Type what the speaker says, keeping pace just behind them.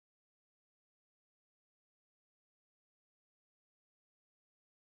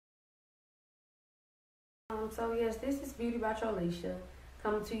So yes, this is Beauty by Trolisha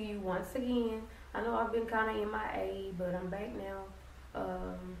coming to you once again. I know I've been kind of MIA, but I'm back now.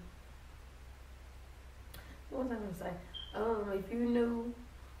 What was I gonna say? If you're new,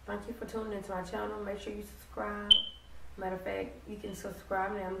 thank you for tuning into my channel. Make sure you subscribe. Matter of fact, you can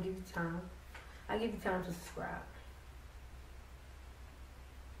subscribe now. I'm gonna give you time. I give you time to subscribe.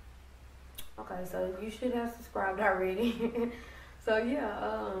 Okay, so you should have subscribed already. So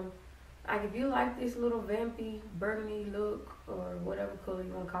yeah, like if you like this little vampy burgundy look or whatever color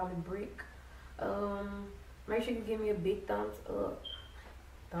you want to call it, brick, make sure you give me a big thumbs up.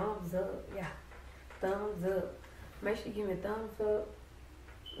 Thumbs up, yeah, thumbs up. Make sure you give me a thumbs up,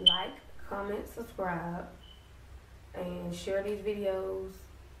 like, comment, subscribe, and share these videos.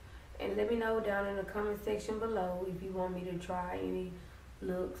 And let me know down in the comment section below if you want me to try any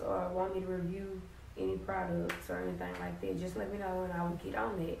looks or want me to review any products or anything like that. Just let me know and I will get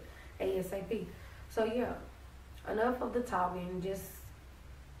on it ASAP. So yeah, enough of the talking. Just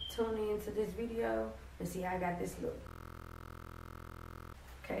tune into this video and see how I got this look.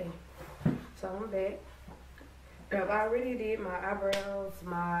 Okay, so I'm back. I already did my eyebrows,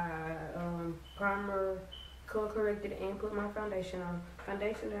 my primer, color corrected, and put my foundation on.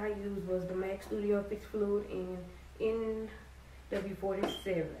 Foundation that I used was the MAC Studio Fix Fluid in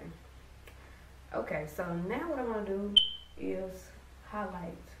NW47. Okay, so now what I'm gonna do is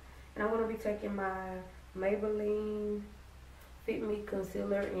highlight. And I'm going to be taking my Maybelline Fit Me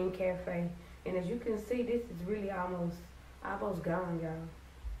Concealer in Cafe. And as you can see, this is really almost gone, y'all.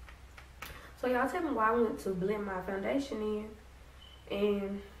 So y'all tell me why I went to blend my foundation in.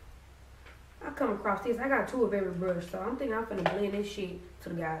 And I come across this. I got two of every brush. So I'm thinking I'm finna blend this shit to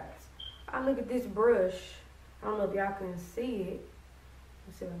the guys. I look at this brush. I don't know if y'all can see it.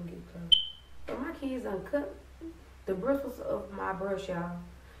 Let's see if I can get close. But my kids uncut the bristles of my brush, y'all.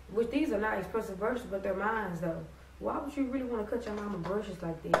 Which these are not expensive brushes, but they're mine though. Why would you really want to cut your mama brushes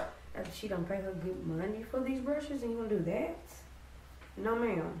like that after she done pay her good money for these brushes and you gonna do that? No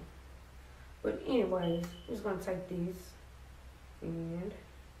ma'am. But anyways, I'm just gonna take this and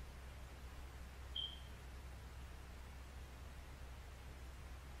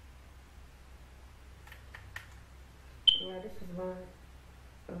yeah, this is one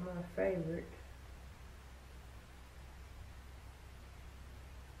of my favorite.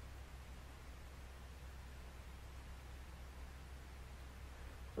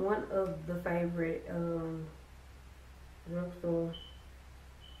 One of the favorite drugstore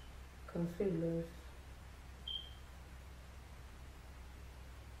concealers.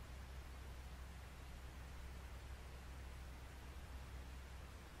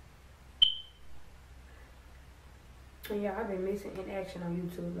 And yeah, I've been missing in action on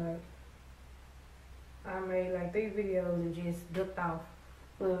YouTube. Like, I made like 3 videos and just ducked off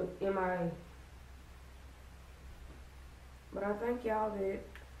in my. But I thank y'all that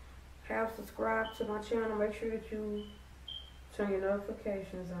have subscribed to my channel. Make sure that you turn your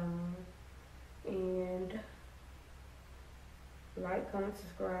notifications on and like, comment,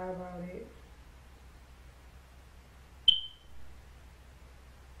 subscribe, all that.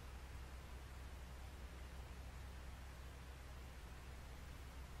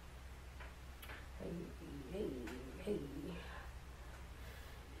 Hey.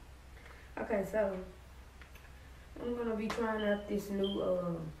 Okay, so I'm gonna be trying out this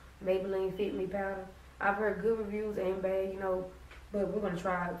new Maybelline Fit Me powder. I've heard good reviews, ain't bad, you know, but we're gonna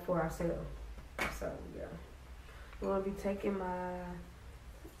try it for ourselves. So yeah, I'm gonna be taking my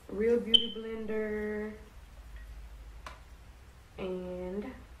Real Beauty blender and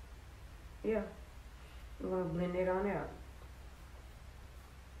yeah, I'm gonna blend it on out.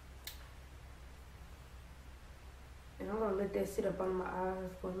 And I'm gonna let that sit up on my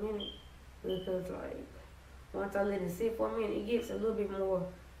eyes for a minute because like once I let it sit for a minute, it gets a little bit more.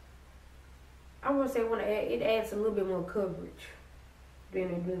 I would say it adds a little bit more coverage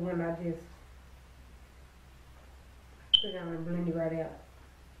than it do when I just put it on and blend it right out.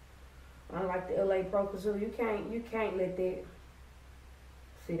 Unlike the LA Pro Concealer, you can't let that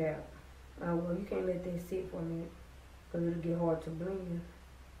sit out. Well, you can't let that sit for a minute because it'll get hard to blend.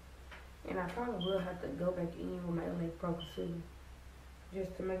 And I probably will have to go back in with my LA Pro Concealer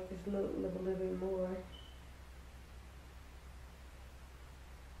just to make this look a little bit more.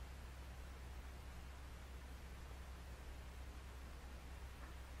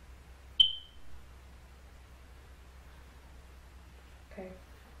 Okay,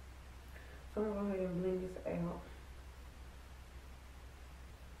 so I'm gonna go ahead and blend this out.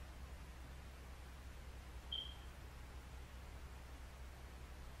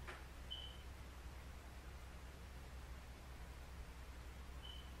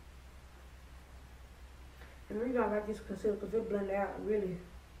 And the reason I like this concealer because it blend out really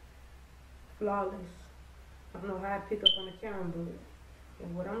flawless. I don't know how I pick up on the camera, but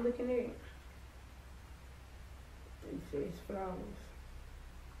what I'm looking at, it's flawless.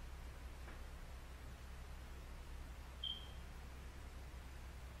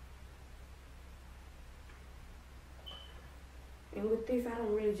 And with this, I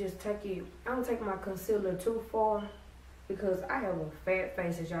don't really just take it, I don't take my concealer too far because I have a fat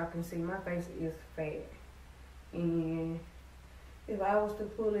face, as y'all can see. My face is fat. And if I was to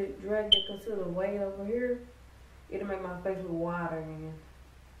pull it, drag the concealer way over here, it'll make my face look wider, and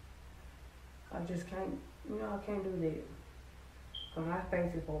I just can't, I can't do that. Cause my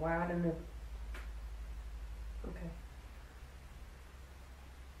face is wide enough. Okay.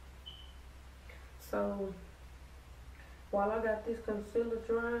 So, while I got this concealer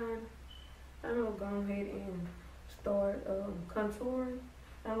drying, I'm gonna go ahead and start contouring.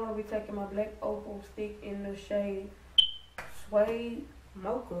 I'm gonna be taking my black opal stick in the shade Suede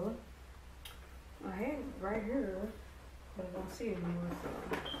Mocha. I have it right here, but I don't see it anymore. So,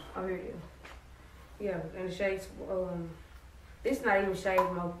 oh, here it is. Yeah, in the shade, this is not even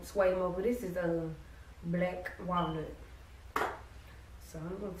Suede Mocha. This is Black Walnut. So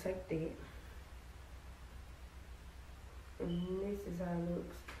I'm gonna take that. And this is how it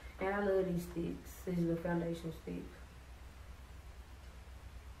looks. And I love these sticks. These are the foundation sticks.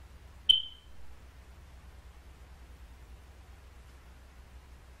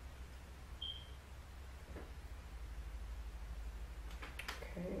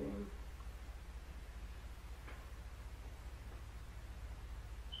 Okay.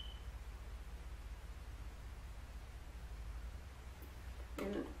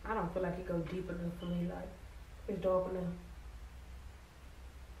 And I don't feel like it goes deep enough for me. Like, it's dark enough.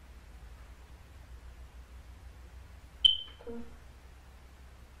 Okay.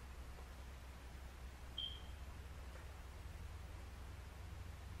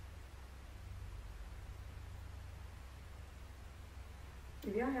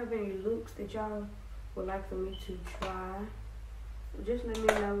 If y'all have any looks that y'all would like for me to try, just let me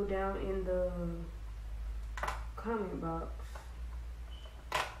know down in the comment box.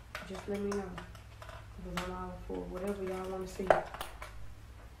 Just let me know, because I'm all for whatever y'all want to see.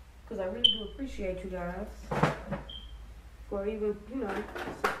 Because I really do appreciate you guys for even,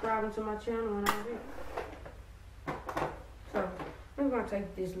 subscribing to my channel and all that. So, I'm going to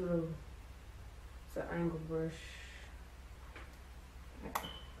take this little, it's an angle brush. I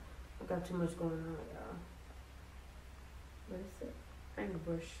got too much going on, y'all. But it's an angle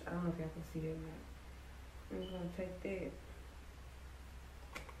brush. I don't know if y'all can see it or not. I'm gonna take that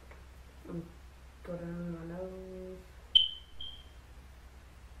and go down my nose.